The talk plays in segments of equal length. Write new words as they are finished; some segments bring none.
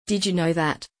Did you know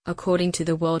that, according to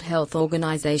the World Health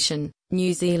Organization,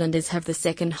 New Zealanders have the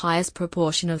second highest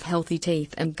proportion of healthy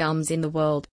teeth and gums in the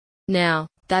world? Now,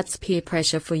 that's peer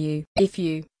pressure for you. If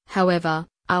you, however,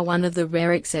 are one of the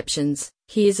rare exceptions,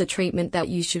 here's a treatment that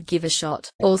you should give a shot.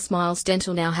 All Smiles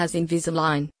Dental now has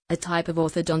Invisalign, a type of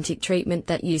orthodontic treatment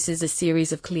that uses a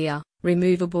series of clear,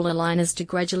 removable aligners to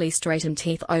gradually straighten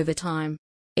teeth over time.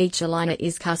 Each aligner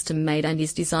is custom-made and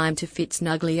is designed to fit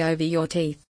snugly over your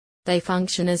teeth. They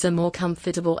function as a more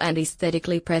comfortable and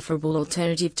aesthetically preferable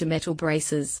alternative to metal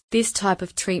braces. This type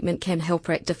of treatment can help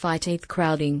rectify teeth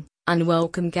crowding,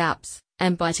 unwelcome gaps,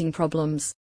 and biting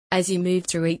problems. As you move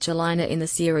through each aligner in the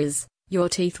series, your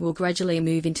teeth will gradually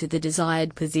move into the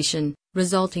desired position,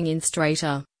 resulting in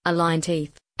straighter, aligned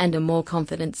teeth, and a more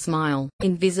confident smile.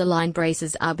 Invisalign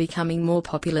braces are becoming more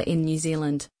popular in New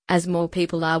Zealand, as more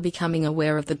people are becoming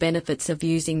aware of the benefits of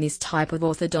using this type of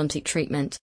orthodontic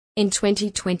treatment. In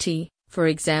 2020, for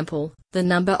example, the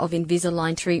number of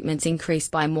Invisalign treatments increased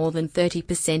by more than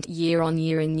 30%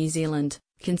 year-on-year in New Zealand,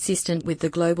 consistent with the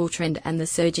global trend and the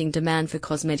surging demand for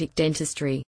cosmetic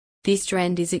dentistry. This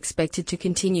trend is expected to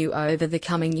continue over the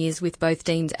coming years with both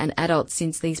teens and adults,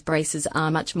 since these braces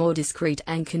are much more discreet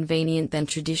and convenient than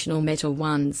traditional metal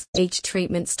ones. Each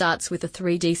treatment starts with a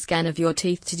 3D scan of your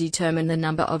teeth to determine the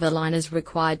number of aligners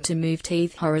required to move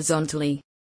teeth horizontally.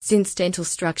 Since dental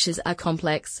structures are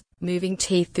complex, moving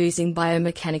teeth using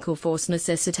biomechanical force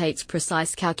necessitates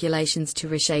precise calculations to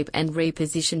reshape and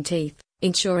reposition teeth,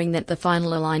 ensuring that the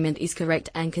final alignment is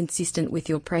correct and consistent with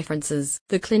your preferences.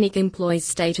 The clinic employs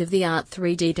state-of-the-art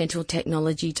 3D dental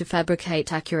technology to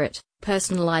fabricate accurate,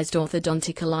 personalized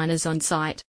orthodontic aligners on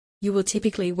site. You will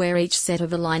typically wear each set of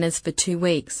aligners for 2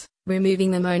 weeks, removing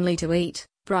them only to eat,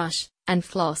 brush, and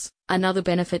floss, another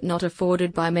benefit not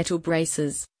afforded by metal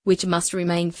braces, which must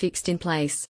remain fixed in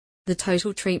place. The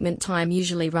total treatment time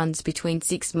usually runs between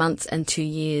 6 months and 2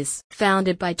 years.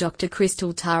 Founded by Dr.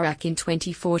 Crystal Tarak in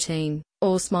 2014,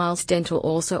 All Smiles Dental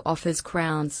also offers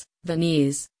crowns,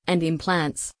 veneers, and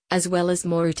implants, as well as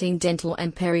more routine dental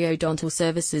and periodontal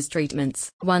services treatments.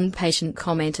 One patient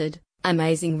commented,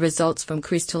 "Amazing results from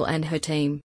Crystal and her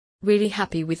team. Really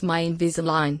happy with my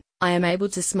Invisalign. I am able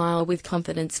to smile with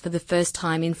confidence for the first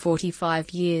time in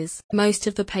 45 years." Most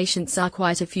of the patients are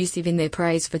quite effusive in their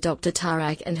praise for Dr.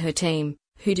 Tarak and her team,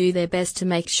 who do their best to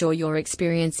make sure your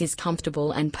experience is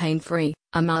comfortable and pain-free,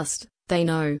 a must, they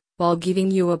know, while giving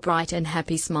you a bright and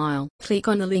happy smile. Click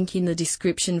on the link in the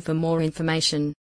description for more information.